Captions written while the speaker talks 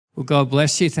Well, God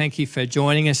bless you. Thank you for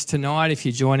joining us tonight. If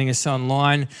you're joining us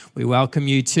online, we welcome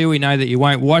you too. We know that you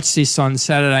won't watch this on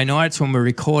Saturday nights when we're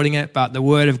recording it, but the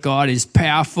Word of God is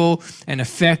powerful and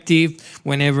effective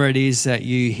whenever it is that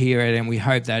you hear it, and we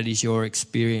hope that is your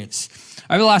experience.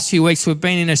 Over the last few weeks, we've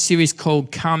been in a series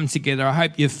called Come Together. I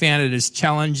hope you've found it as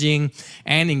challenging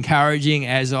and encouraging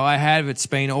as I have. It's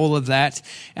been all of that.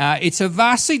 It's a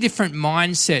vastly different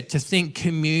mindset to think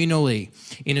communally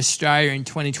in Australia in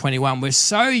 2021. We're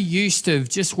so used to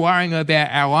just worrying about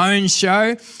our own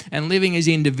show and living as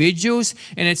individuals,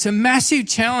 and it's a massive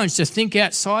challenge to think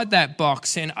outside that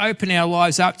box and open our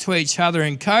lives up to each other.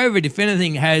 And COVID, if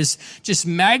anything, has just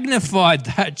magnified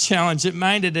that challenge. It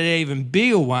made it an even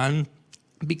bigger one,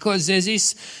 because there's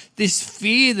this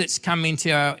fear that's come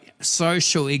into our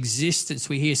social existence.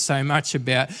 We hear so much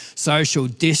about social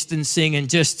distancing, and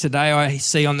just today I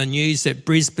see on the news that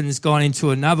Brisbane's gone into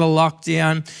another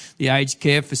lockdown. The aged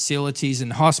care facilities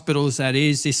and hospitals, that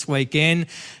is, this weekend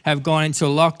have gone into a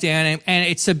lockdown, and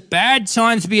it's a bad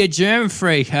time to be a germ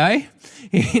freak, hey?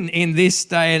 In this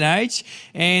day and age,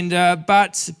 and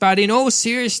but in all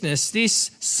seriousness,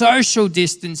 this social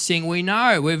distancing, we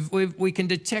know we can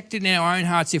detect it in our own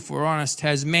hearts, if we're honest,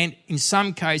 has meant in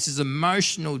some cases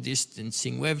emotional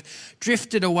distancing. We've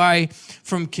drifted away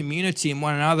from community and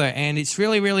one another, and it's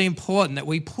really, really important that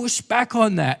we push back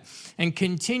on that and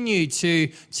continue to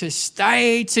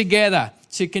stay together,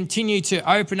 to continue to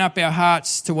open up our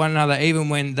hearts to one another, even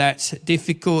when that's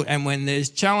difficult and when there's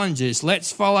challenges.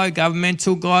 Let's follow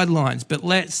governmental guidelines, but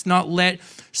let's not let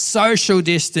social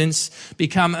distance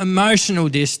become emotional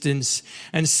distance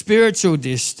and spiritual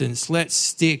distance. Let's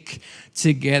stick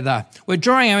together. We're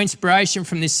drawing our inspiration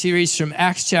from this series from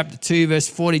Acts chapter 2, verse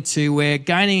 42. We're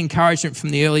gaining encouragement from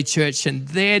the early church and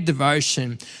their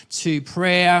devotion to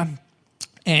prayer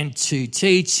and to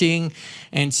teaching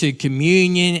and to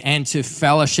communion and to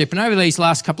fellowship. And over these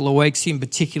last couple of weeks in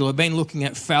particular, I've been looking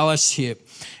at fellowship.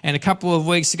 And a couple of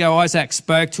weeks ago, Isaac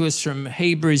spoke to us from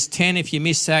Hebrews 10. If you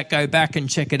missed that, go back and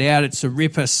check it out. It's a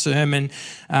ripper sermon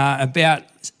about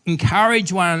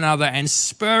encourage one another and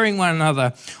spurring one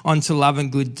another onto love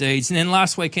and good deeds. And then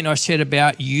last weekend I shared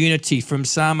about unity from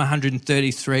Psalm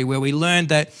 133, where we learned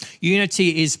that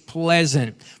unity is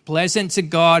pleasant to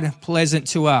God, pleasant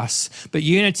to us. But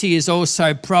unity is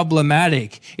also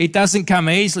problematic. It doesn't come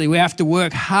easily. We have to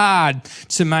work hard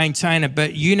to maintain it.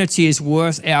 But unity is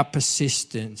worth our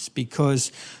persistence,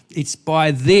 because it's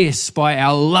by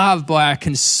our love, by our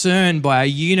concern, by our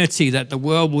unity, that the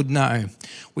world would know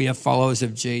we are followers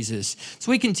of Jesus. So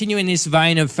we continue in this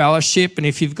vein of fellowship, and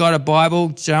if you've got a Bible,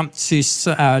 jump to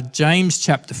James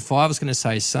chapter 5. I was going to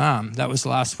say Psalm. That was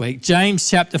last week. James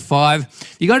chapter 5.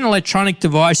 If you've got an electronic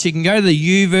device, you can go to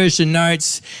the YouVersion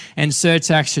notes and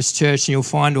search Access Church, and you'll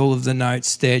find all of the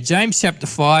notes there. James chapter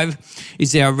 5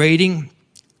 is our reading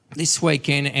this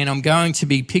weekend, and I'm going to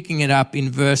be picking it up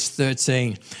in verse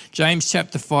 13. James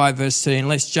chapter 5, verse 13.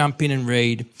 Let's jump in and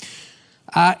read.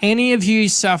 Are any of you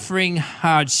suffering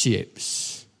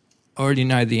hardships? Already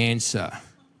know the answer.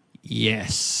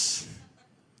 Yes.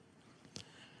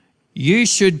 You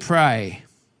should pray.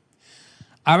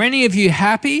 Are any of you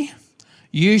happy?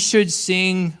 You should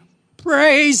sing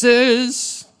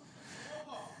praises.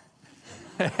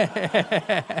 Are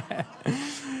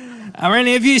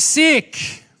any of you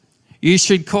sick? You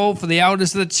should call for the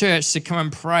elders of the church to come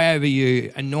and pray over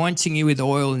you, anointing you with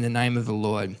oil in the name of the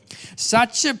Lord.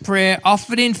 Such a prayer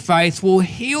offered in faith will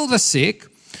heal the sick,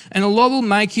 and the Lord will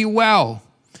make you well.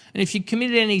 And if you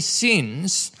committed any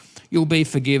sins, you'll be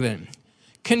forgiven.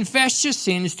 Confess your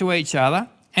sins to each other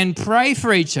and pray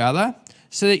for each other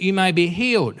so that you may be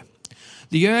healed.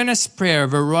 The earnest prayer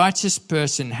of a righteous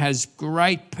person has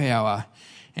great power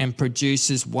and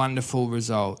produces wonderful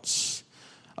results.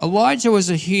 Elijah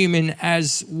was a human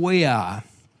as we are,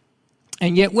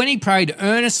 and yet when he prayed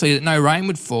earnestly that no rain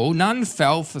would fall, none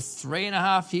fell for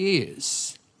 3.5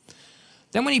 years.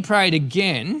 Then when he prayed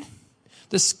again,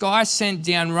 the sky sent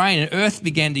down rain and earth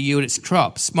began to yield its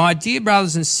crops. My dear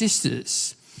brothers and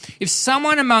sisters, if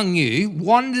someone among you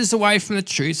wanders away from the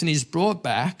truth and is brought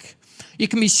back, you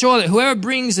can be sure that whoever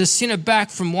brings a sinner back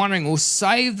from wandering will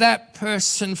save that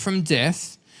person from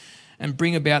death and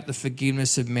bring about the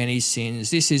forgiveness of many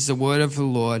sins. This is the word of the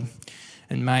Lord,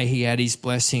 and may he add his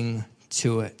blessing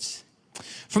to it.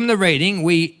 From the reading,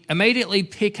 we immediately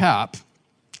pick up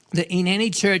that in any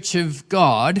church of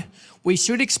God, we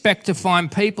should expect to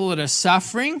find people that are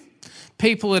suffering,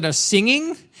 people that are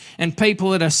singing, and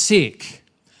people that are sick.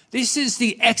 This is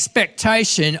the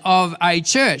expectation of a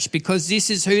church because this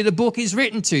is who the book is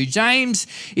written to. James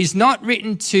is not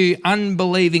written to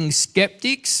unbelieving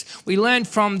skeptics. We learned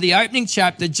from the opening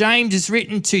chapter, James is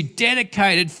written to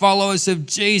dedicated followers of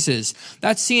Jesus.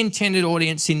 That's the intended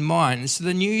audience in mind. So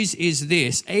the news is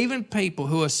this: even people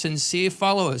who are sincere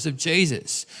followers of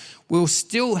Jesus will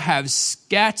still have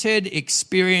scattered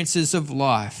experiences of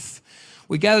life.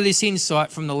 We gather this insight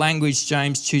from the language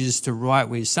James chooses to write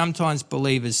with. Sometimes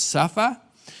believers suffer,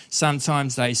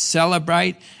 sometimes they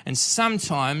celebrate, and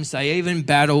sometimes they even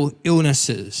battle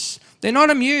illnesses. They're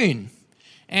not immune.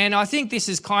 And I think this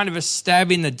is kind of a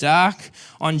stab in the dark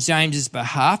on James's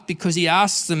behalf because he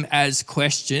asks them as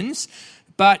questions,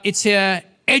 but it's an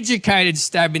educated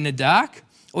stab in the dark,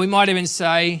 or we might even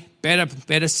say,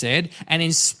 better said, an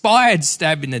inspired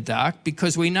stab in the dark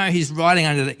because we know he's writing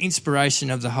under the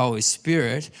inspiration of the Holy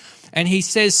Spirit. And he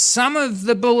says some of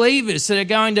the believers that are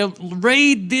going to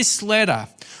read this letter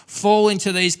fall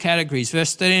into these categories.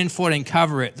 Verse 13 and 14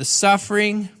 cover it: the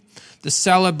suffering, the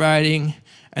celebrating,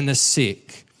 and the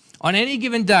sick. On any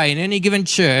given day in any given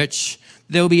church,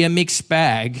 there'll be a mixed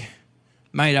bag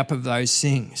made up of those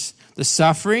things: the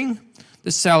suffering,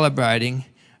 the celebrating,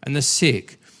 and the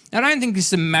sick. I don't think this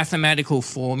is a mathematical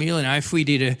formula. You know, if we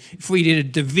did a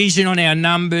division on our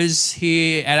numbers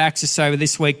here at Access over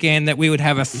this weekend, that we would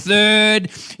have a third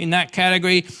in that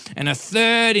category, and a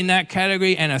third in that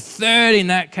category, and a third in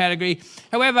that category.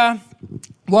 However,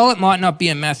 while it might not be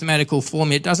a mathematical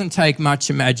formula, it doesn't take much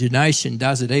imagination,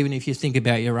 does it? Even if you think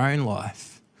about your own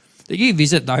life, that you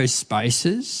visit those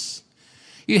spaces.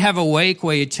 You have a week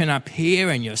where you turn up here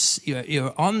and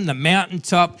you're on the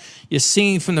mountaintop, you're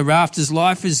singing from the rafters,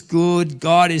 life is good,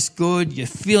 God is good, you're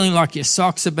feeling like your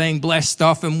socks are being blessed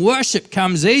off, and worship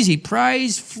comes easy,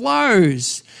 praise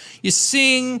flows. You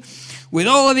sing with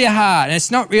all of your heart, and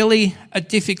it's not really a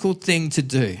difficult thing to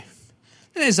do.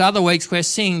 There's other weeks where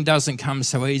singing doesn't come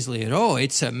so easily at all.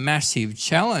 It's a massive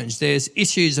challenge. There's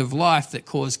issues of life that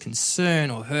cause concern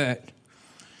or hurt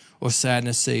or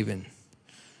sadness even.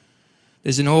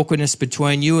 There's an awkwardness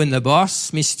between you and the boss,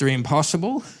 Mr.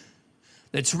 Impossible,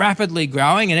 that's rapidly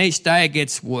growing, and each day it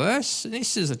gets worse. And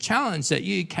this is a challenge that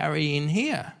you carry in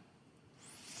here.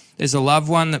 There's a loved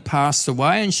one that passed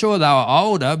away, and sure, they were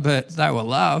older, but they were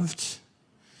loved.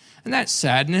 And that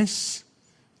sadness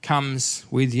comes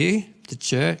with you to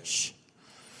church.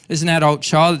 There's an adult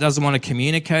child that doesn't want to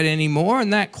communicate anymore,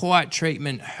 and that quiet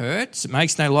treatment hurts. It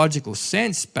makes no logical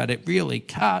sense, but it really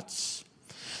cuts.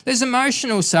 There's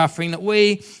emotional suffering that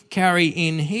we carry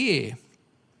in here.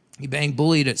 You're being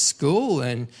bullied at school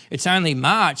and it's only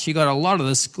March. You've got a lot of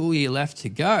the school year left to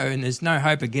go and there's no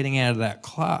hope of getting out of that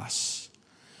class.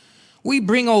 We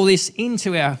bring all this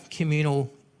into our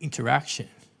communal interaction.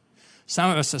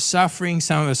 Some of us are suffering,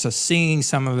 some of us are singing,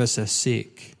 some of us are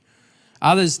sick.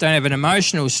 Others don't have an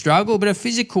emotional struggle, but a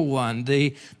physical one.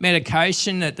 The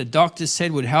medication that the doctor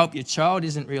said would help your child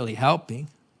isn't really helping.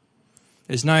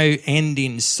 There's no end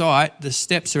in sight. The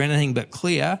steps are anything but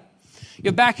clear.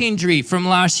 Your back injury from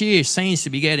last year seems to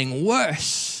be getting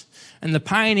worse. And the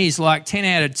pain is like 10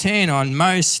 out of 10 on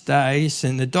most days.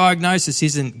 And the diagnosis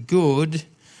isn't good.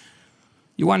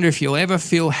 You wonder if you'll ever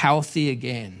feel healthy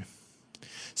again.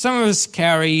 Some of us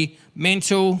carry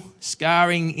mental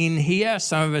scarring in here.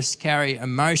 Some of us carry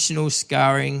emotional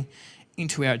scarring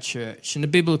into our church. And the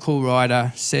biblical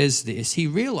writer says this. He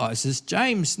realises,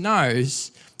 James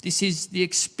knows, this is the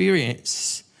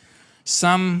experience.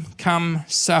 Some come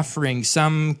suffering,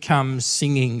 some come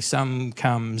singing, some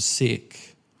come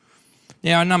sick.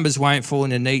 Now, our numbers won't fall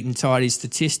into neat and tidy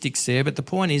statistics there, but the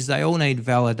point is they all need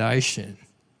validation.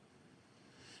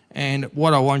 And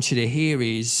what I want you to hear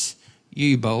is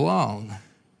you belong.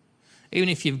 Even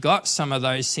if you've got some of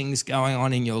those things going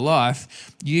on in your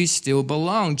life, you still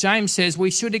belong. James says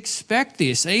we should expect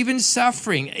this, even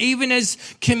suffering, even as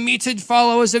committed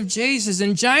followers of Jesus.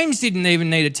 And James didn't even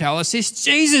need to tell us this.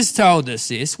 Jesus told us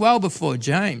this well before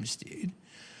James did.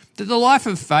 That the life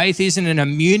of faith isn't an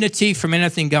immunity from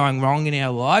anything going wrong in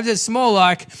our lives. It's more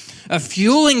like a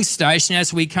fueling station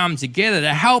as we come together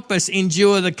to help us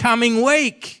endure the coming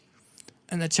week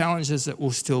and the challenges that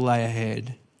will still lay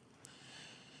ahead.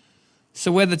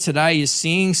 So whether today you're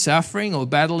seeing suffering or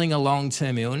battling a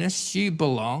long-term illness, you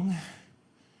belong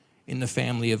in the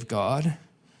family of God.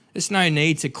 There's no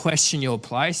need to question your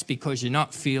place because you're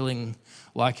not feeling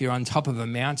like you're on top of a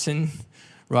mountain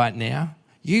right now.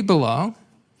 You belong.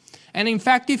 And in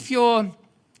fact, if you're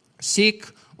sick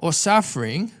or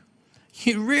suffering,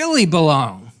 you really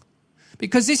belong.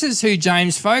 Because this is who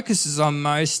James focuses on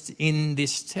most in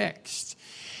this text.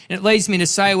 And it leads me to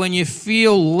say when you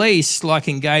feel least like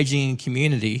engaging in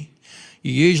community,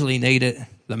 you usually need it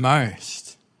the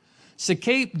most. So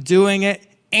keep doing it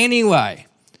anyway.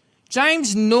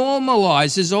 James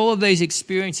normalizes all of these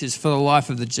experiences for the life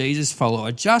of the Jesus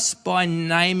follower just by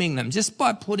naming them, just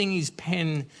by putting his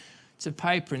pen to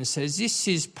paper, and says this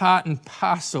is part and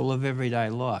parcel of everyday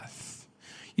life.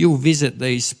 You'll visit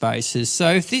these spaces.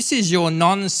 So if this is your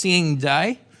non-singing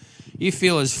day, you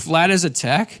feel as flat as a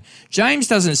tack, James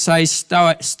doesn't say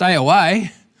stay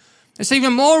away. There's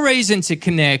even more reason to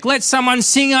connect. Let someone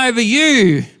sing over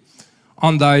you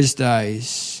on those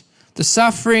days. The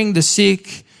suffering, the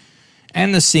sick,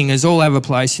 and the singers all have a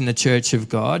place in the church of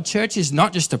God. Church is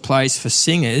not just a place for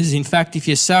singers. In fact, if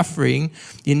you're suffering,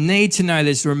 you need to know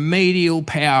there's remedial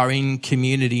power in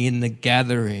community, in the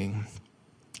gathering.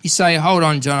 You say, hold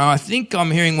on, John, I think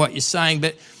I'm hearing what you're saying,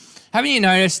 but haven't you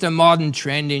noticed a modern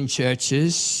trend in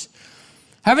churches?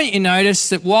 Haven't you noticed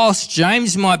that whilst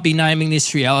James might be naming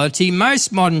this reality,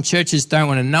 most modern churches don't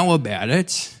want to know about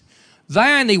it.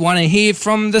 They only want to hear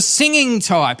from the singing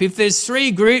type. If there's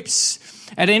three groups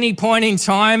at any point in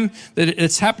time that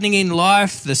it's happening in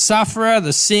life, the sufferer,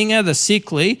 the singer, the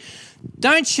sickly,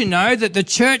 don't you know that the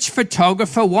church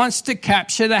photographer wants to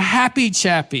capture the happy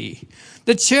chappy?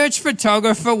 The church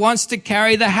photographer wants to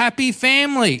carry the happy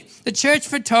family. The church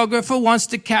photographer wants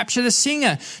to capture the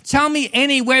singer. Tell me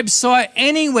any website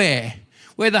anywhere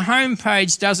where the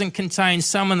homepage doesn't contain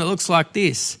someone that looks like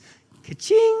this.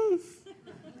 Ka-ching!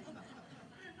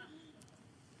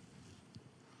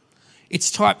 It's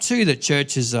type 2 that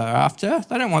churches are after.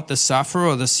 They don't want the sufferer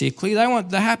or the sickly. They want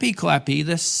the happy clappy,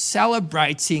 the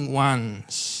celebrating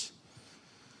ones.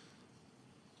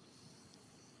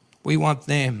 We want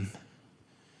them.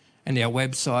 And our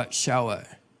websites show it.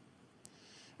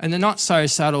 And the not so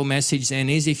subtle message then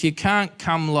is if you can't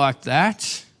come like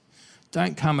that,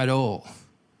 don't come at all.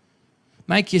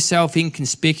 Make yourself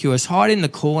inconspicuous. Hide in the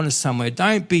corner somewhere.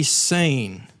 Don't be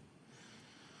seen.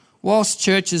 Whilst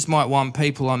churches might want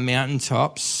people on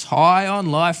mountaintops, high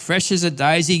on life, fresh as a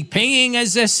daisy, pinging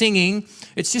as they're singing,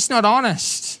 it's just not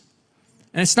honest.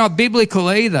 And it's not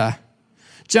biblical either.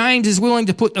 James is willing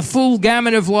to put the full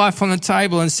gamut of life on the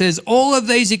table and says all of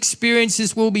these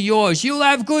experiences will be yours. You'll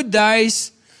have good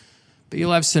days, but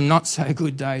you'll have some not so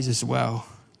good days as well.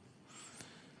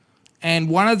 And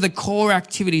one of the core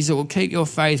activities that will keep your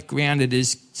faith grounded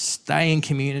is stay in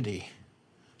community.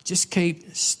 Just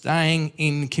keep staying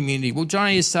in community. Well,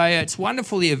 Johnny, you say it's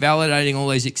wonderful that you're validating all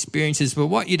these experiences, but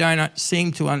what you don't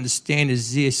seem to understand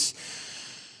is this.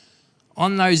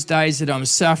 On those days that I'm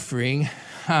suffering,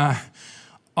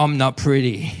 I'm not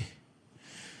pretty.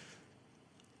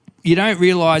 You don't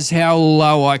realise how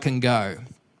low I can go.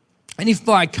 And if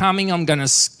by coming I'm going to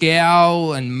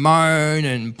scowl and moan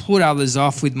and put others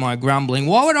off with my grumbling,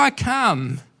 why would I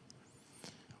come?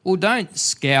 Well, don't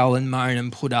scowl and moan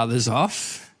and put others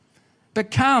off. But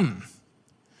come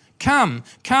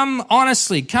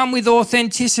honestly, come with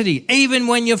authenticity, even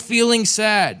when you're feeling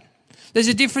sad. There's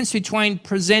a difference between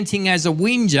presenting as a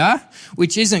whinger,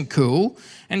 which isn't cool,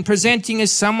 and presenting as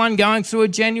someone going through a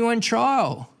genuine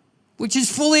trial, which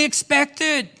is fully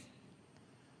expected.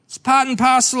 It's part and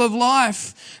parcel of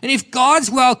life. And if God's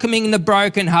welcoming the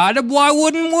brokenhearted, why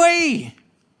wouldn't we?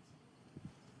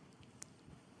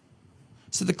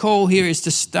 So the call here is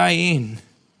to stay in,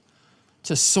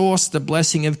 to source the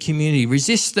blessing of community.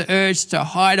 Resist the urge to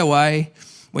hide away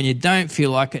when you don't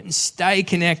feel like it and stay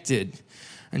connected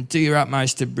and do your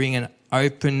utmost to bring an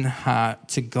open heart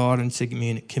to God and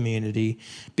to community,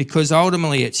 because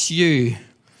ultimately it's you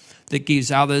that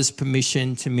gives others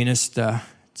permission to minister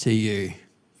to you.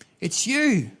 It's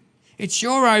you. It's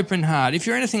your open heart. If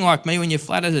you're anything like me, when you're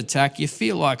flat as a tack, you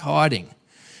feel like hiding.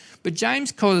 But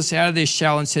James calls us out of this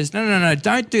shell and says, no,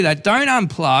 don't do that. Don't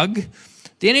unplug.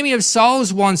 The enemy of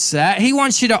souls wants that. He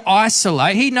wants you to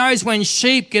isolate. He knows when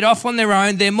sheep get off on their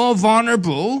own, they're more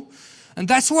vulnerable. And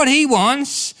that's what he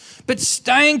wants. But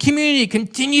stay in community.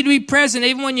 Continue to be present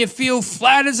even when you feel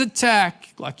flat as a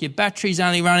tack. Like your battery's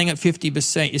only running at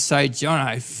 50%. You say,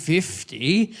 Jono,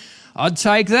 50? I'd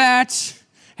take that.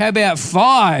 How about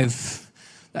 5?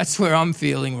 That's where I'm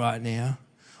feeling right now.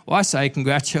 Well, I say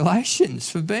congratulations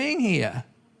for being here.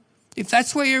 If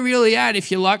that's where you're really at,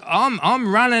 if you're like,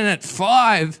 I'm running at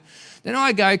 5, then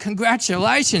I go,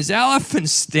 congratulations, elephant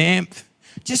stamp,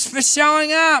 just for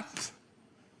showing up.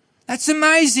 That's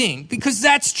amazing, because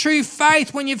that's true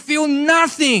faith when you feel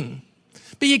nothing,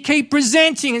 but you keep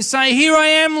presenting and say, here I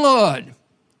am, Lord.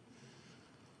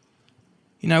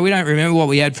 You know, we don't remember what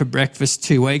we had for breakfast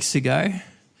 2 weeks ago,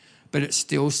 but it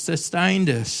still sustained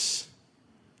us.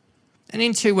 And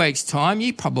in 2 weeks' time,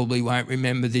 you probably won't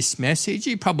remember this message.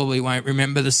 You probably won't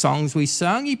remember the songs we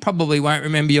sung. You probably won't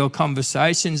remember your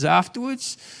conversations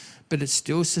afterwards. but it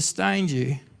still sustained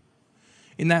you.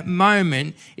 In that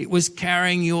moment, it was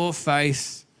carrying your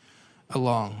faith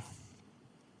along.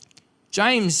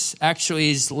 James actually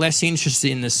is less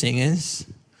interested in the singers.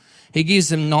 He gives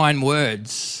them 9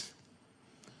 words.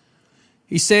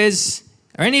 He says,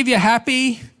 are any of you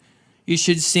happy? You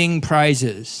should sing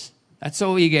praises. That's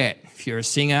all you get. If you're a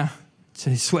singer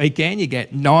this weekend, you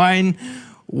get 9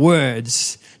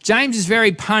 words. James is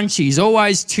very punchy. He's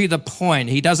always to the point.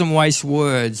 He doesn't waste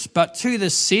words. But to the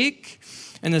sick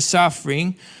and the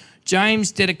suffering,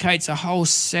 James dedicates a whole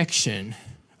section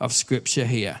of scripture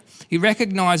here. He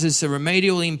recognises the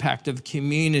remedial impact of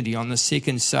community on the sick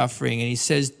and suffering, and he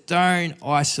says, don't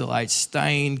isolate,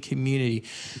 stay in community.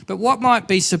 But what might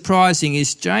be surprising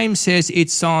is James says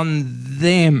it's on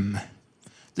them,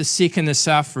 the sick and the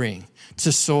suffering,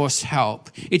 to source help.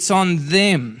 It's on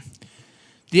them.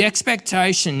 The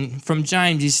expectation from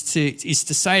James is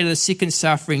to say to the sick and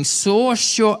suffering,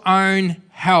 source your own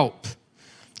help.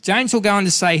 James will go on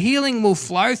to say healing will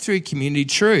flow through community,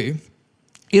 true.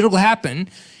 It'll happen.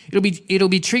 It'll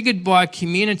be triggered by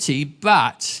community,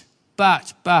 but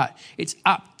it's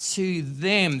up to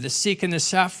them, the sick and the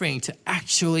suffering, to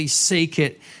actually seek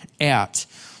it out.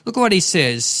 Look what he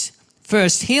says.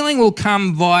 First, healing will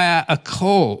come via a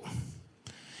call.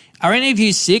 Are any of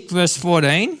you sick? Verse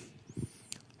 14.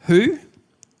 Who?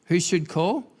 Who should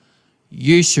call?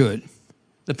 You should.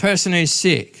 The person who's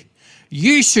sick.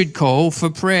 You should call for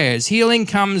prayers. Healing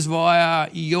comes via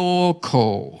your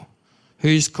call.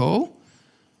 Whose call?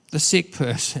 The sick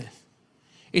person.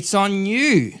 It's on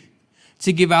you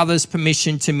to give others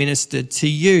permission to minister to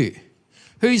you.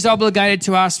 Who's obligated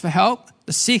to ask for help?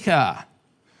 The sick are.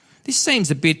 This seems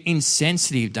a bit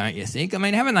insensitive, don't you think? I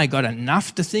mean, haven't they got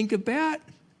enough to think about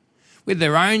with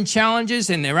their own challenges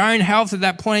and their own health at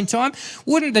that point in time?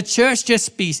 Wouldn't the church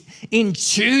just be in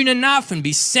tune enough and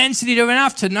be sensitive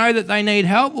enough to know that they need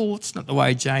help? Well, it's not the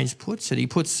way James puts it. He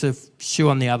puts the shoe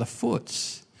on the other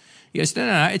foot. He goes,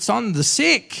 no, it's on the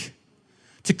sick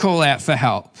to call out for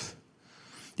help.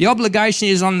 The obligation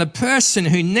is on the person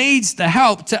who needs the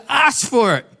help to ask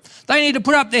for it. They need to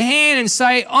put up their hand and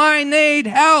say, I need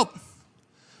help.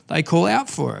 They call out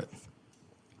for it.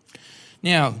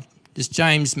 Now, does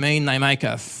James mean they make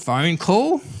a phone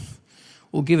call?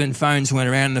 Well, given phones went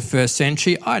around in the first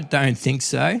century, I don't think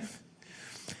so.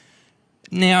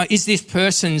 Now, is this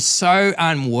person so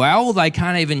unwell they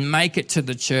can't even make it to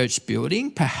the church building?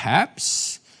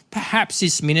 Perhaps. Perhaps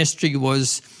this ministry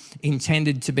was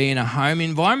intended to be in a home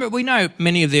environment. We know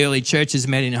many of the early churches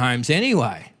met in homes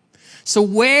anyway. So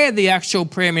where the actual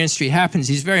prayer ministry happens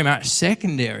is very much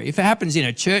secondary. If it happens in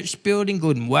a church building,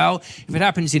 good and well. If it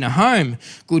happens in a home,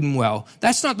 good and well.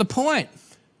 That's not the point.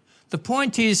 The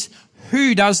point is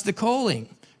who does the calling,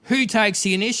 who takes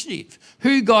the initiative,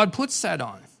 who God puts that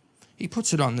on. He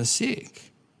puts it on the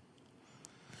sick.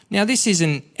 Now, this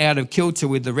isn't out of kilter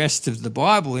with the rest of the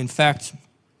Bible. In fact,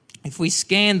 if we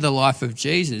scan the life of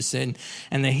Jesus and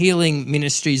the healing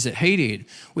ministries that he did,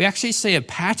 we actually see a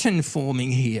pattern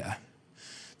forming here.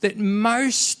 That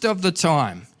most of the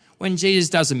time when Jesus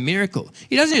does a miracle,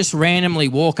 he doesn't just randomly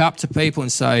walk up to people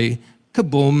and say,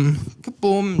 kaboom,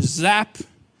 kaboom, zap,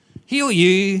 heal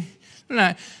you.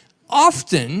 No,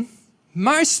 often,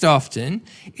 most often,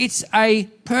 it's a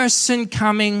person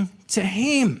coming to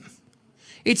him.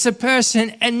 It's a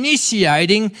person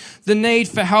initiating the need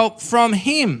for help from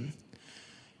him.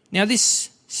 Now, this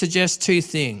suggests 2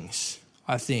 things,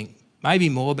 I think. Maybe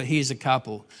more, but here's a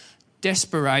couple.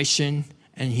 Desperation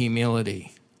and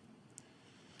humility.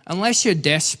 Unless you're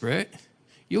desperate,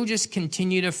 you'll just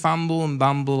continue to fumble and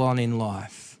bumble on in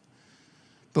life.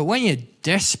 But when you're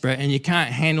desperate and you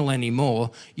can't handle any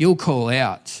more, you'll call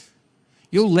out.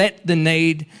 You'll let the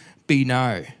need be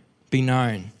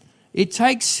known. It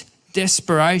takes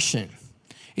desperation.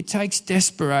 It takes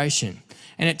desperation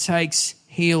and it takes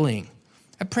healing.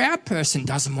 A proud person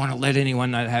doesn't want to let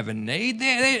anyone know they have a need.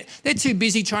 They're too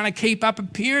busy trying to keep up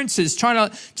appearances,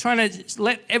 trying to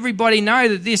let everybody know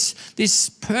that this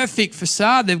perfect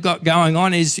facade they've got going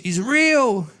on is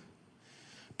real.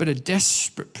 But a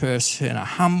desperate person, a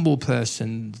humble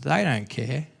person, they don't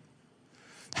care.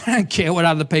 They don't care what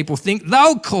other people think.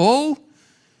 They'll call.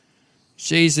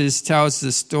 Jesus tells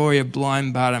the story of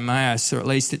blind Bartimaeus, or at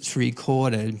least it's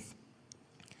recorded.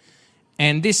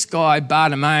 And this guy,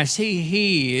 Bartimaeus, he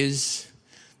hears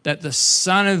that the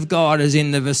Son of God is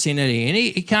in the vicinity. And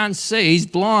he can't see, he's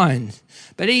blind.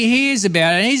 But he hears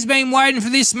about it, and he's been waiting for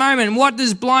this moment. And what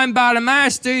does blind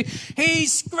Bartimaeus do? He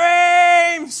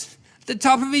screams at the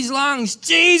top of his lungs,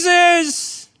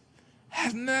 Jesus,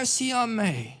 have mercy on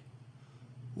me.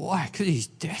 Why? Because he's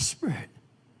desperate.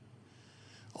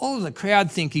 all of the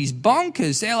crowd think he's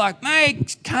bonkers. They're like,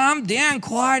 mate, calm down,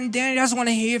 quieten down. He doesn't want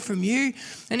to hear from you.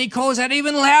 And he calls out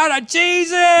even louder,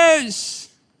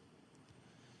 Jesus!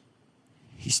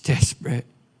 He's desperate.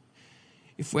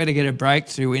 If we're to get a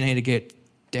breakthrough, we need to get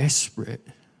desperate.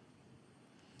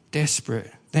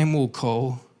 Desperate. Then we'll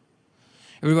call.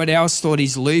 Everybody else thought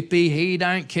he's loopy. He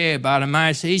don't care,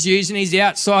 Bartimaeus. He's using his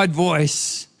outside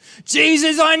voice.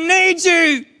 Jesus, I need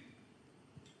you.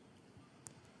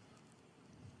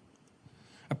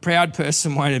 A proud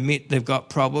person won't admit they've got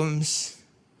problems.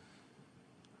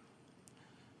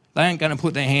 They aren't going to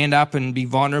put their hand up and be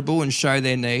vulnerable and show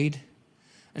their need.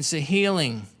 And so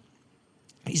healing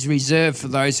is reserved for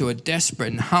those who are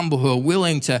desperate and humble, who are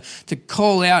willing to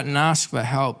call out and ask for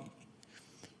help.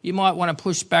 You might want to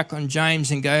push back on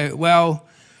James and go, well,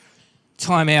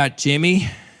 time out, Jimmy.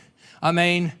 I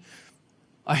mean,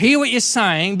 I hear what you're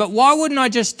saying, but why wouldn't I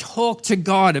just talk to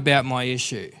God about my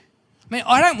issue? I mean,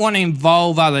 I don't want to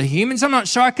involve other humans. I'm not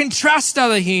sure I can trust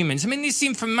other humans. I mean, this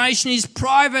information is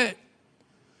private.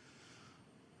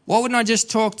 Why wouldn't I just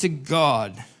talk to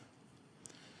God?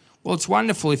 Well, it's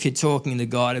wonderful if you're talking to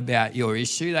God about your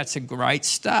issue. That's a great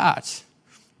start.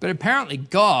 But apparently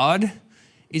God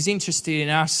is interested in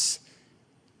us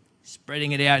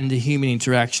spreading it out into human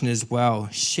interaction as well,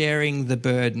 sharing the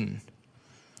burden.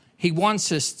 He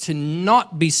wants us to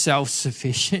not be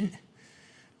self-sufficient,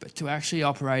 but to actually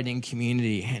operate in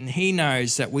community. And he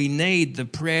knows that we need the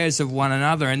prayers of one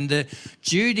another. And the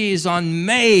duty is on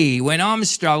me when I'm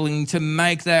struggling to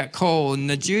make that call. And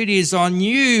the duty is on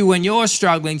you when you're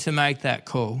struggling to make that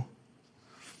call.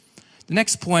 The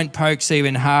next point pokes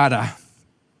even harder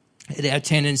at our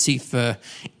tendency for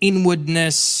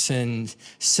inwardness and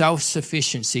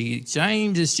self-sufficiency.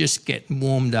 James is just getting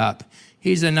warmed up.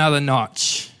 Here's another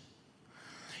notch.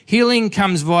 Healing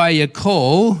comes via your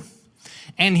call,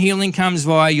 and healing comes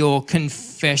via your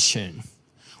confession.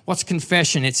 What's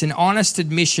confession? It's an honest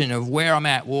admission of where I'm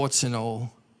at, warts and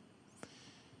all.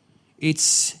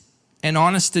 It's an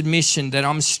honest admission that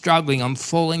I'm struggling, I'm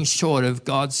falling short of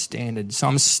God's standards.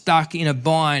 I'm stuck in a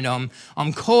bind,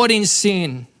 I'm caught in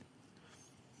sin,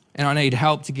 and I need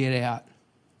help to get out.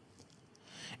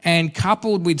 And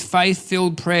coupled with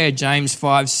faith-filled prayer, James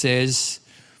 5 says,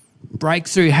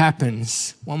 breakthrough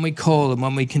happens when we call and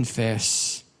when we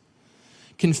confess.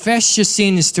 Confess your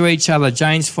sins to each other,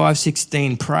 James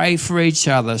 5:16. Pray for each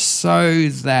other so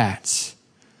that.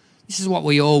 This is what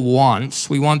we all want.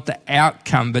 We want the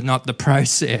outcome, but not the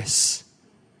process.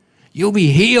 You'll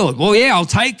be healed. Well, yeah, I'll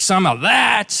take some of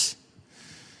that.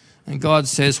 And God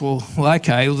says, well,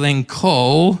 okay, well then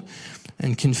call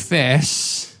and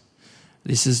confess.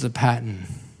 This is the pattern.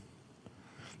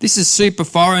 This is super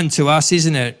foreign to us,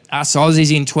 isn't it? Us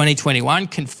Aussies in 2021,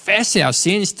 confess our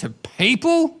sins to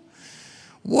people?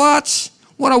 What?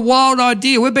 What a wild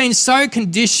idea. We've been so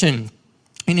conditioned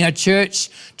in our church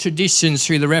traditions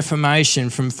through the Reformation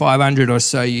from 500 or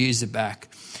so years back.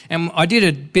 And I did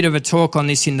a bit of a talk on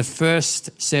this in the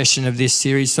first session of this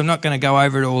series, so I'm not going to go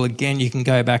over it all again. You can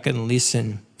go back and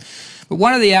listen. But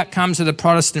one of the outcomes of the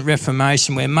Protestant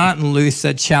Reformation, where Martin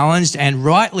Luther challenged, and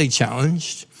rightly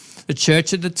challenged, the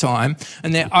church at the time,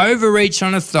 and their overreach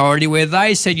on authority, where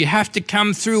they said you have to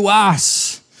come through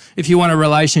us if you want a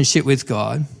relationship with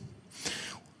God.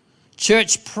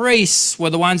 Church priests were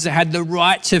the ones that had the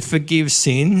right to forgive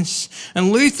sins.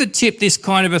 And Luther tipped this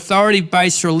kind of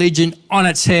authority-based religion on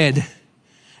its head.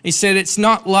 He said it's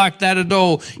not like that at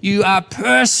all. You are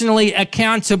personally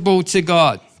accountable to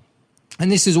God.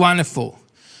 And this is wonderful.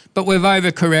 But we've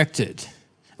overcorrected.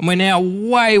 And we're now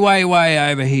way, way,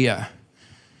 way over here.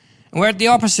 And we're at the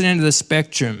opposite end of the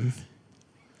spectrum.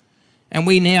 And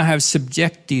we now have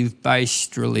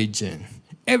subjective-based religion.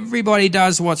 Everybody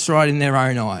does what's right in their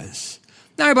own eyes.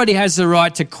 Nobody has the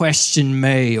right to question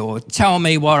me or tell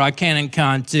me what I can and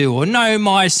can't do or know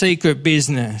my secret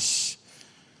business.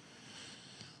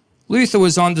 Luther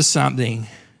was onto something.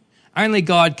 Only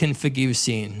God can forgive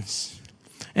sins.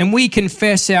 And we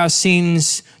confess our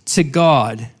sins to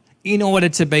God in order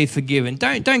to be forgiven.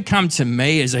 Don't come to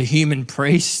me as a human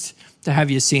priest to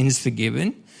have your sins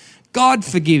forgiven. God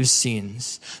forgives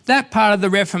sins. That part of the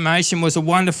Reformation was a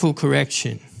wonderful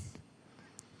correction.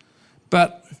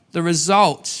 But the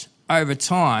result over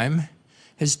time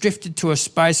has drifted to a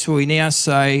space where we now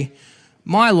say,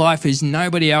 my life is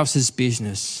nobody else's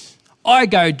business. I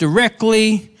go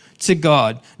directly to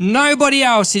God. Nobody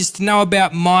else is to know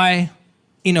about my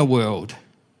inner world.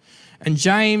 And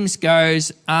James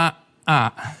goes, not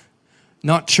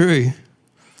true.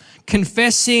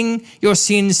 Confessing your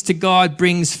sins to God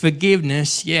brings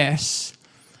forgiveness, yes,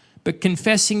 but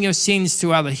confessing your sins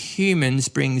to other humans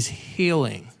brings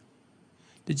healing.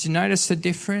 Did you notice the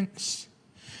difference?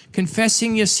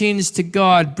 Confessing your sins to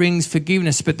God brings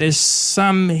forgiveness, but there's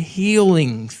some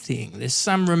healing thing. There's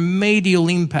some remedial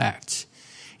impact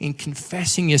in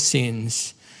confessing your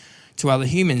sins to other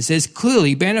humans. There's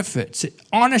clearly benefits.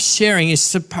 Honest sharing is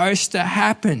supposed to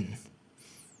happen.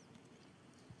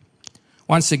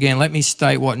 Once again, let me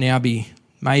state what now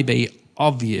may be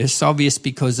obvious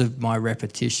because of my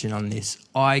repetition on this.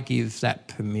 I give that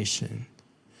permission.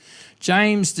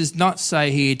 James does not say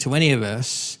here to any of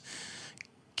us,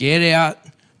 get out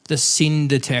the sin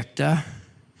detector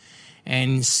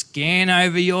and scan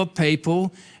over your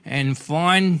people and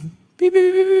find beep,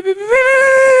 beep, beep, beep, beep,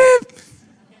 beep.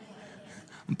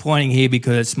 I'm pointing here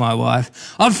because it's my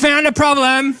wife. I've found a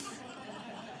problem.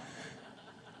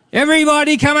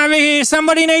 Everybody come over here.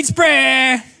 Somebody needs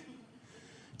prayer.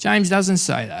 James doesn't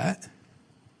say that.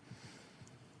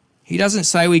 He doesn't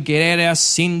say we get out our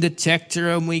sin detector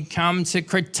and we come to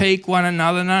critique one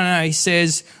another. No. He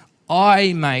says,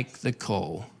 I make the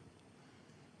call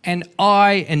and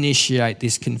I initiate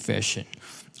this confession.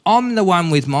 I'm the one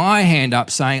with my hand up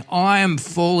saying, I am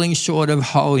falling short of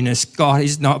holiness. God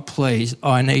is not pleased.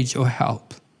 I need your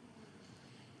help.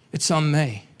 It's on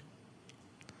me.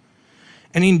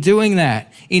 And in doing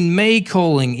that, in me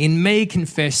calling, in me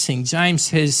confessing, James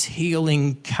says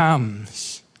healing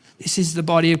comes. This is the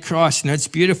body of Christ, and it's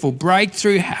beautiful.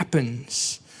 Breakthrough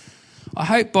happens. I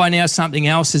hope by now something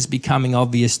else is becoming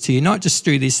obvious to you, not just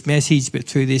through this message, but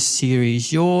through this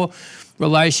series. Your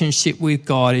relationship with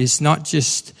God is not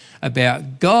just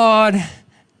about God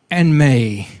and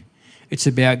me. It's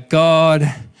about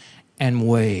God and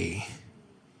we.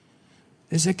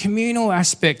 There's a communal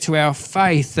aspect to our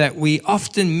faith that we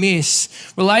often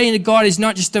miss. Relating to God is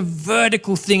not just a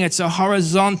vertical thing, it's a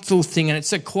horizontal thing, and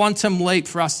it's a quantum leap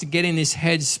for us to get in this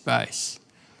headspace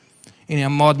in our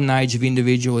modern age of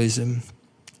individualism.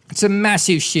 It's a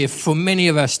massive shift for many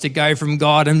of us to go from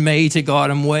God and me to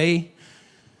God and we.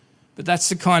 But that's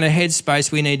the kind of headspace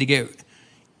we need to get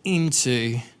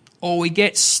into, or we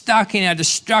get stuck in our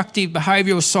destructive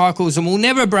behavioural cycles and we'll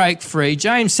never break free.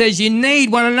 James says you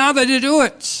need one another to do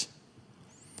it.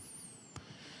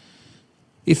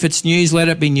 If it's news, let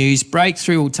it be news.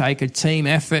 Breakthrough will take a team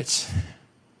effort.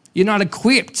 You're not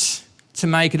equipped to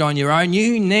make it on your own.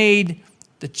 You need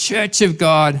the church of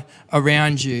God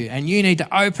around you, and you need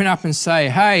to open up and say,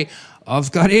 hey,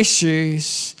 I've got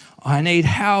issues. I need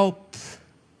help.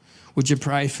 Would you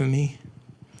pray for me?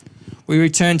 We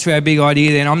return to our big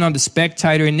idea then. I'm not a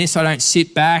spectator in this. I don't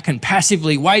sit back and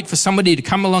passively wait for somebody to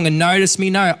come along and notice me.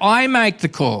 No, I make the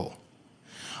call.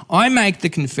 I make the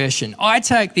confession. I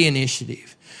take the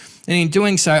initiative. And in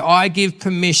doing so, I give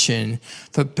permission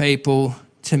for people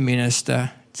to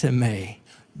minister to me.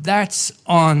 That's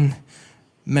on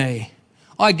me.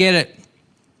 I get it.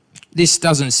 This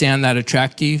doesn't sound that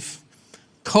attractive.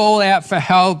 Call out for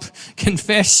help,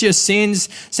 confess your sins.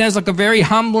 Sounds like a very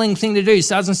humbling thing to do. It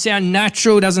doesn't sound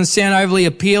natural, doesn't sound overly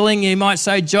appealing. You might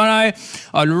say, Jono,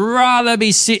 I'd rather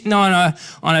be sitting on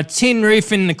a tin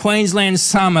roof in the Queensland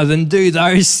summer than do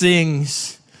those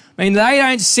things. I mean, they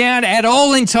don't sound at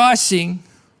all enticing.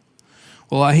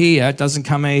 Well, I hear it doesn't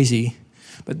come easy.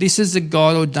 But this is a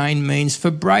God-ordained means for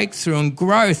breakthrough and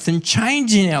growth and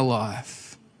change in our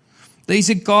life. These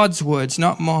are God's words,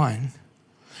 not mine.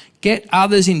 Get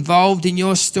others involved in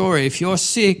your story. If you're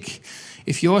sick,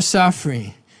 if you're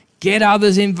suffering, get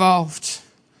others involved.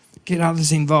 Get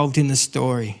others involved in the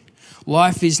story.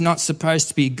 Life is not supposed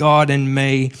to be God and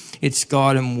me, it's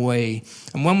God and we.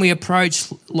 And when we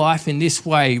approach life in this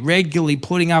way, regularly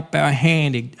putting up our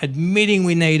hand, admitting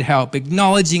we need help,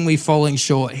 acknowledging we're falling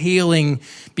short, healing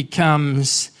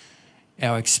becomes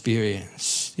our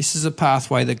experience. This is a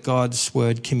pathway that God's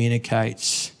word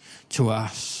communicates to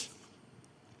us.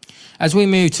 As we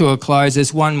move to a close,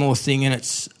 there's one more thing, and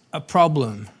it's a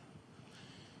problem,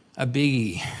 a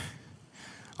biggie.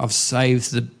 I've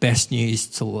saved the best news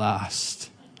to last.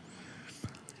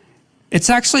 It's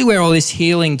actually where all this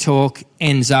healing talk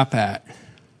ends up at.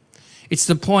 It's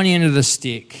the pointy end of the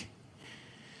stick.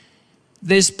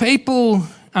 There's people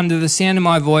under the sound of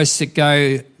my voice that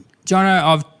go, Jono,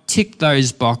 I've ticked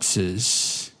those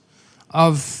boxes.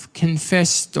 I've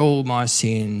confessed all my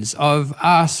sins. I've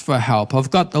asked for help. I've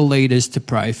got the leaders to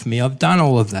pray for me. I've done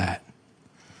all of that.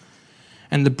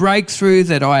 And the breakthrough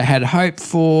that I had hoped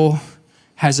for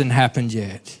hasn't happened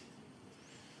yet.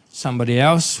 Somebody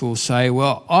else will say,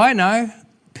 well, I know,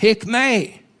 pick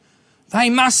me. They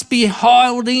must be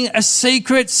holding a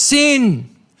secret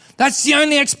sin. That's the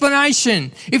only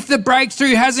explanation. If the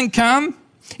breakthrough hasn't come,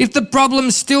 if the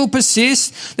problem still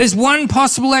persists, there's one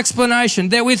possible explanation.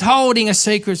 They're withholding a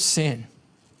secret sin.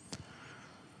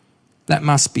 That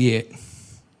must be it.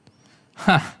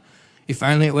 If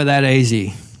only it were that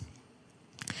easy.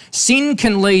 Sin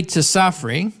can lead to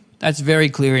suffering. That's very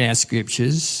clear in our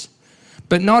scriptures.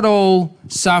 But not all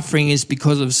suffering is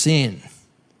because of sin.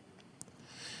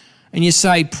 And you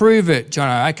say, prove it,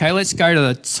 John. Okay, let's go to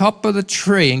the top of the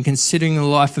tree and considering the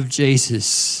life of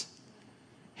Jesus.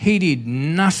 He did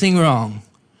nothing wrong,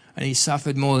 and he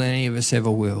suffered more than any of us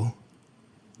ever will.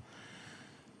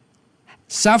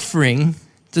 Suffering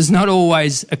does not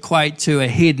always equate to a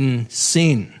hidden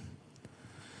sin.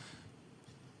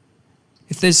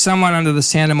 If there's someone under the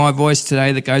sound of my voice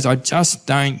today that goes, I just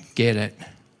don't get it.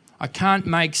 I can't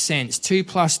make sense. 2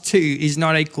 + 2 is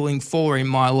not equaling 4 in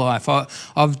my life.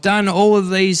 I've done all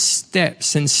of these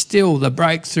steps and still the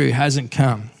breakthrough hasn't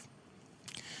come.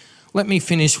 Let me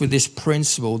finish with this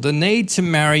principle. The need to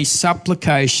marry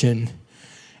supplication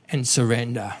and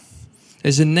surrender.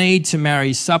 There's a need to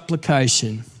marry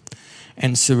supplication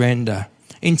and surrender.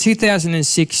 In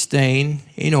 2016,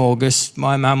 in August,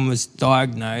 my mum was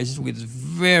diagnosed with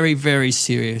very, very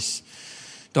serious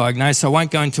diagnosis. I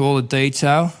won't go into all the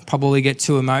detail, probably get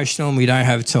too emotional and we don't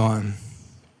have time.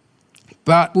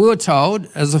 But we were told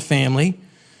as a family,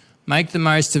 make the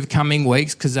most of coming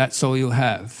weeks because that's all you'll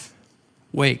have.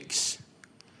 Weeks.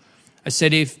 I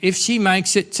said, if she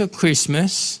makes it to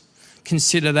Christmas,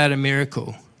 consider that a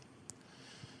miracle.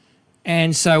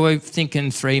 And so we're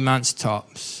thinking 3 months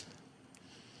tops.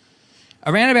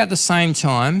 Around about the same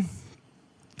time,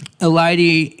 a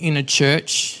lady in a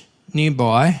church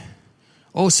nearby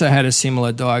also had a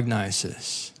similar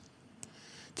diagnosis.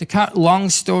 To cut long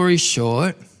story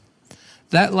short,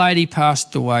 that lady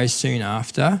passed away soon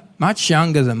after, much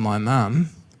younger than my mum.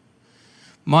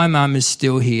 My mum is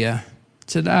still here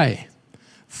today,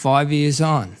 5 years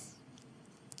on.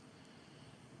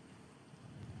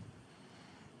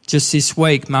 Just this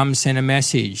week, Mum sent a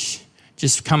message,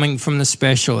 just coming from the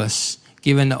specialist,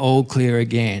 given the all clear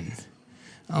again.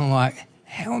 I'm like,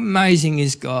 how amazing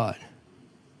is God?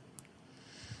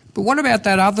 But what about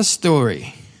that other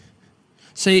story?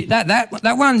 See, that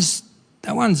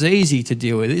one's easy to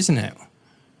deal with, isn't it?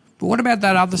 But what about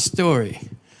that other story?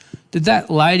 Did that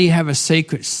lady have a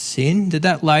secret sin? Did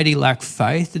that lady lack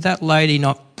faith? Did that lady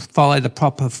not follow the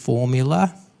proper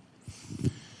formula?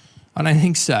 I don't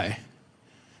think so.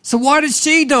 So why did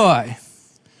she die?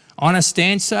 Honest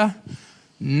answer,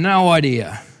 no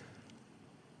idea.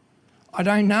 I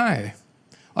don't know.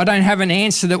 I don't have an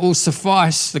answer that will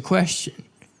suffice the question.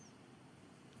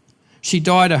 She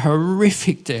died a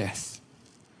horrific death.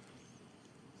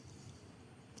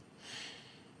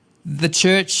 The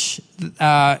church,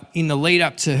 in the lead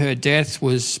up to her death,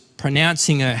 was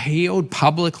pronouncing her healed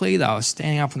publicly. They were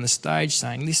standing up on the stage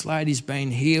saying, this lady's been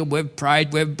healed, we've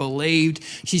prayed, we've believed.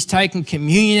 She's taking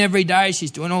communion every day. She's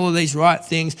doing all of these right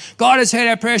things. God has heard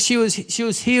our prayer. She was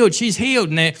healed. She's healed.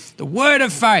 And the word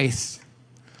of faith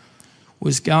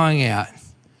was going out.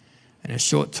 And a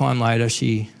short time later,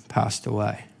 she passed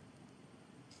away.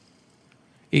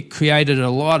 It created a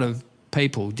lot of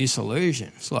people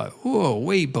disillusioned. It's like, oh,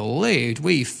 we believed,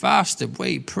 we fasted,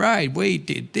 we prayed, we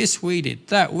did this, we did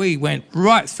that. We went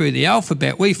right through the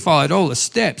alphabet. We followed all the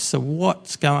steps. So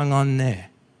what's going on there?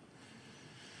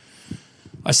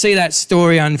 I see that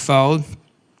story unfold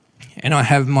and I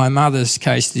have my mother's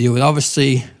case to deal with.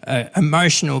 Obviously, an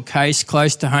emotional case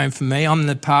close to home for me. I'm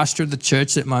the pastor of the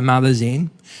church that my mother's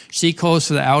in. She calls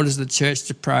for the elders of the church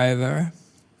to pray over her.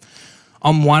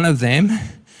 I'm one of them.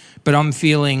 But I'm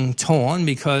feeling torn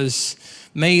because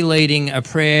me leading a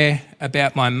prayer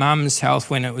about my mum's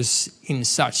health when it was in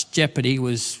such jeopardy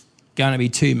was going to be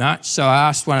too much. So I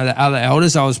asked one of the other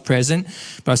elders, I was present,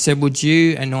 but I said, would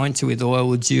you anoint her with oil?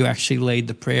 Would you actually lead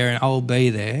the prayer? And I'll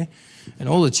be there. And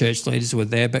all the church leaders were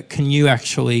there, but can you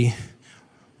actually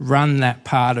run that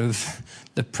part of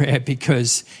the prayer?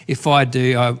 Because if I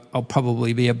do, I'll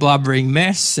probably be a blubbering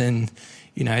mess and,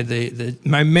 you know, the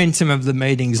momentum of the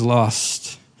meeting's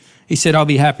lost. He said, I'll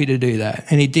be happy to do that.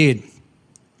 And he did.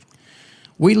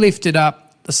 We lifted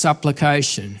up the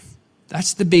supplication.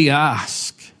 That's the big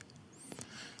ask.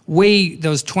 There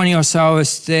was 20 or so of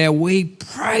us there. We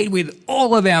prayed with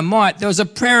all of our might. There was a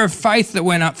prayer of faith that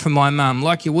went up for my mum,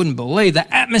 like you wouldn't believe.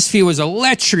 The atmosphere was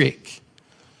electric.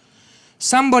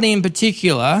 Somebody in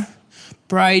particular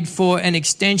prayed for an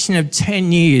extension of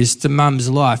 10 years to mum's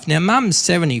life. Now, mum's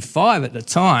 75 at the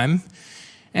time.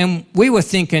 And we were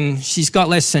thinking she's got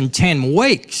less than 10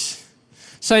 weeks.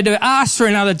 So to ask for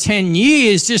another 10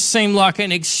 years just seemed like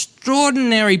an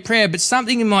extraordinary prayer, but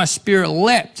something in my spirit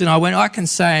leapt and I went, I can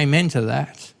say amen to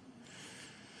that.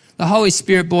 The Holy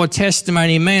Spirit bore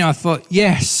testimony in me and I thought,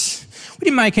 yes. We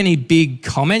didn't make any big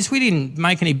comments. We didn't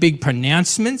make any big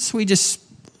pronouncements. It was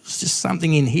just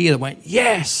something in here that went,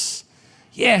 yes.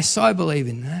 Yes, I believe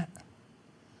in that.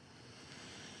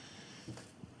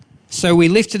 So we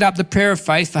lifted up the prayer of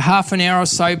faith for half an hour or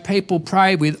so. People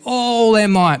prayed with all their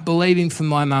might, believing for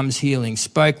my mum's healing,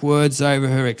 spoke words over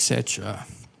her, etc.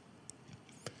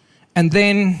 And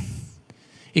then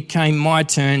it came my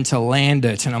turn to land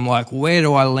it. And I'm like, where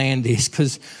do I land this?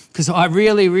 Because I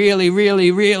really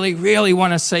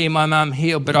want to see my mum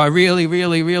healed, but I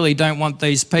really don't want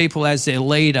these people as their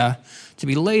leader to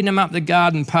be leading them up the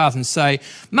garden path and say,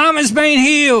 Mum has been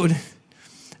healed,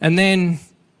 and then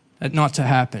it not to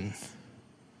happen.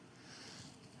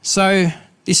 So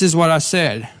this is what I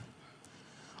said.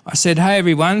 I said, hey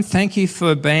everyone, thank you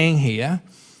for being here.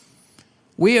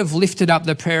 We have lifted up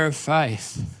the prayer of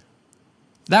faith.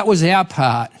 That was our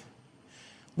part.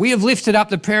 We have lifted up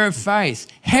the prayer of faith.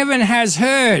 Heaven has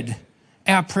heard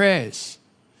our prayers.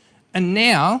 And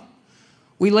now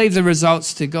we leave the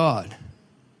results to God.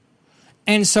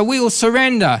 And so we will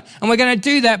surrender. And we're going to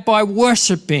do that by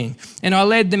worshipping. And I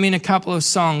led them in a couple of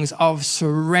songs of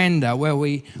surrender where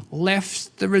we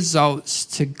left the results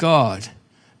to God.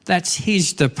 That's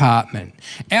his department.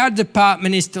 Our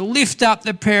department is to lift up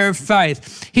the prayer of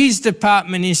faith. His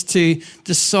department is to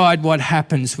decide what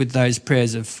happens with those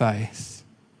prayers of faith.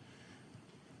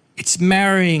 It's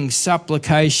marrying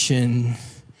supplication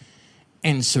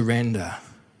and surrender.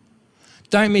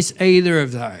 Don't miss either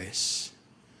of those.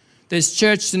 There's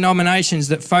church denominations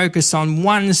that focus on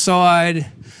one side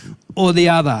or the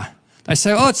other. They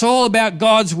say, oh, it's all about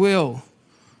God's will.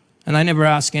 And they never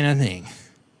ask anything.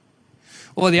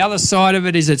 Or the other side of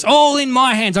it is it's all in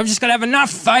my hands. I've just got to have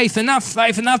enough faith,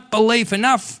 enough belief,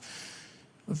 enough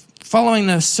following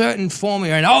a certain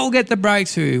formula and I'll get the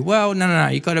breakthrough. Well, no.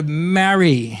 You've got to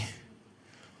marry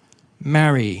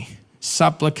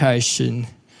supplication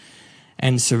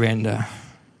and surrender.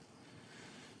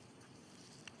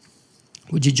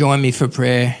 Would you join me for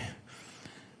prayer?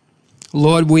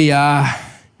 Lord, we are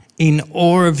in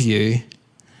awe of you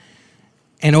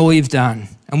and all you've done.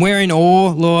 And we're in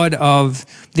awe, Lord, of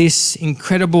this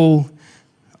incredible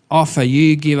offer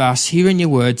you give us here in your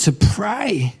word to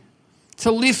pray,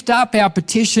 to lift up our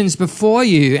petitions before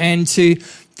you and to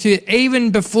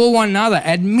even before one another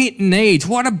admit needs.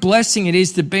 What a blessing it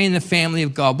is to be in the family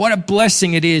of God. What a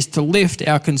blessing it is to lift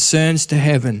our concerns to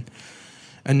heaven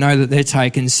and know that they're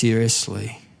taken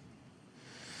seriously.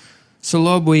 So,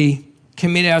 Lord, we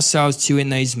commit ourselves to you in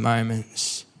these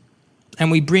moments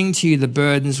and we bring to you the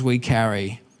burdens we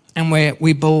carry and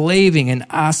we're believing and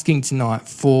asking tonight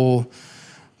for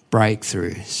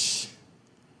breakthroughs.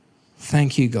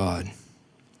 Thank you, God,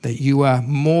 that you are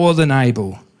more than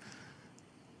able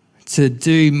to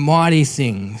do mighty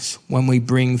things when we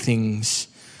bring things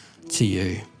to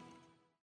you.